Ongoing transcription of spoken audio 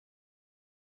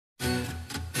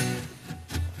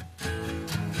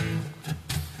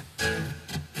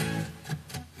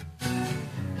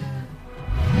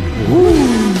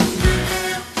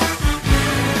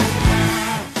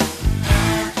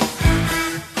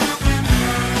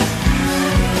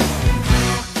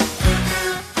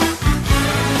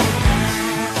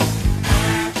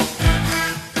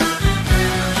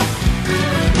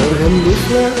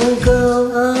Engkau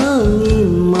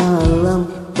angin malam,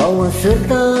 bawa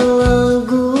serta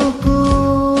laguku,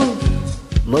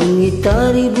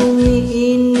 mengitari bumi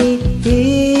ini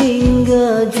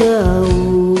hingga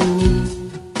jauh.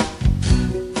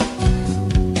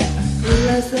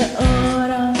 Akulah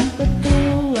seorang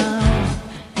petualang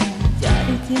yang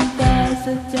jadi cinta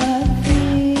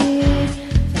sejati.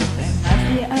 Sampai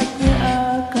mati aku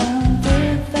akan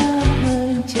tetap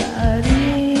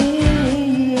mencari.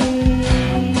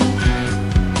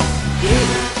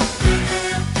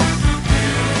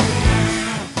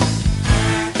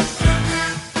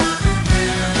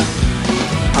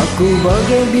 Aku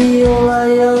bagai biola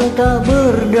yang tak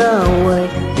berdawai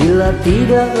bila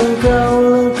tidak engkau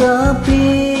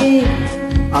lengkapi.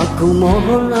 Aku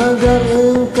mohon agar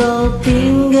engkau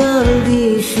tinggal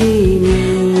di sini.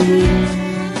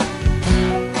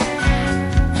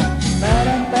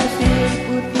 Barang pasir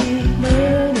putih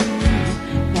menunggu,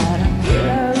 garang di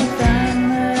lautan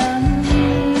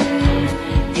menangis.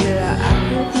 Bila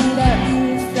aku tidak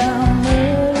bisa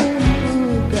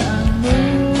melumpuhkanmu.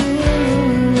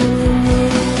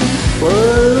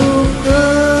 Peluk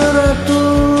erat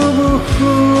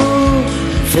tubuhku,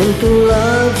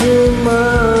 sentuhlah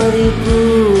jemariku,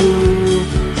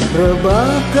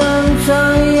 rebahkan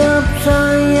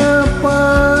sayap-sayap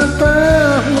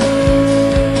patahmu.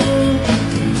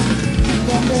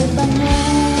 Dan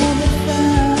terbanglah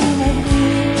bersamaku,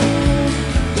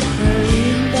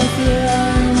 melintasi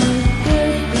langit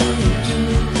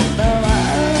ketujuh.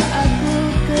 Bawalah aku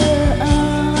ke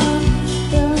alam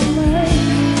damai.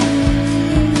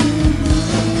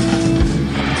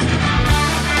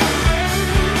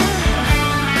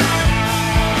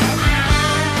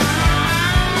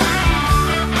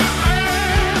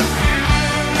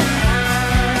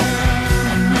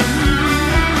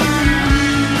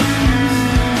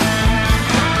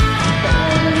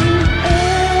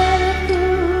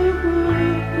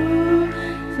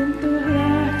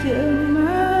 Sentuhlah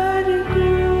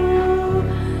jemariku,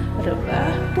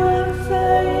 rebahkan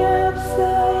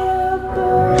sayap-sayap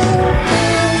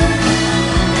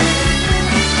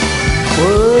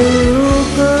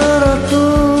Peluk erat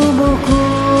tubuhku,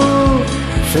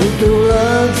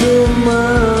 sentuhlah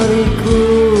jemariku,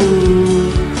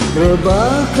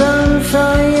 rebahkan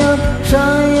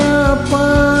sayap-sayap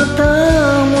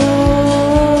patahmu.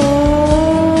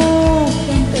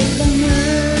 dan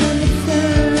terbanglah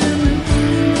bersamaku,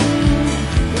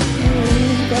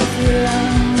 melintasi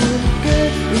langit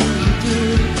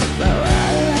ketujuh.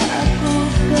 Bawalah aku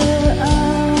ke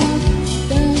alam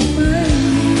damai.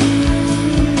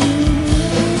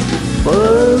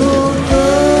 Peluk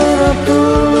erat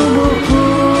tubuhku,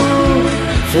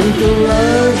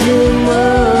 sentuhlah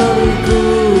jemariku,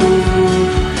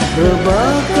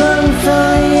 rebahkan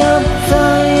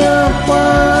sayap-sayap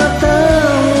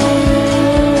patahmu.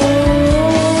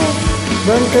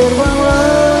 Dan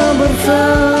terbanglah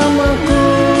bersamaku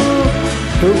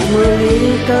untuk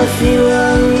melintasi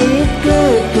langit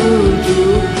ketujuh.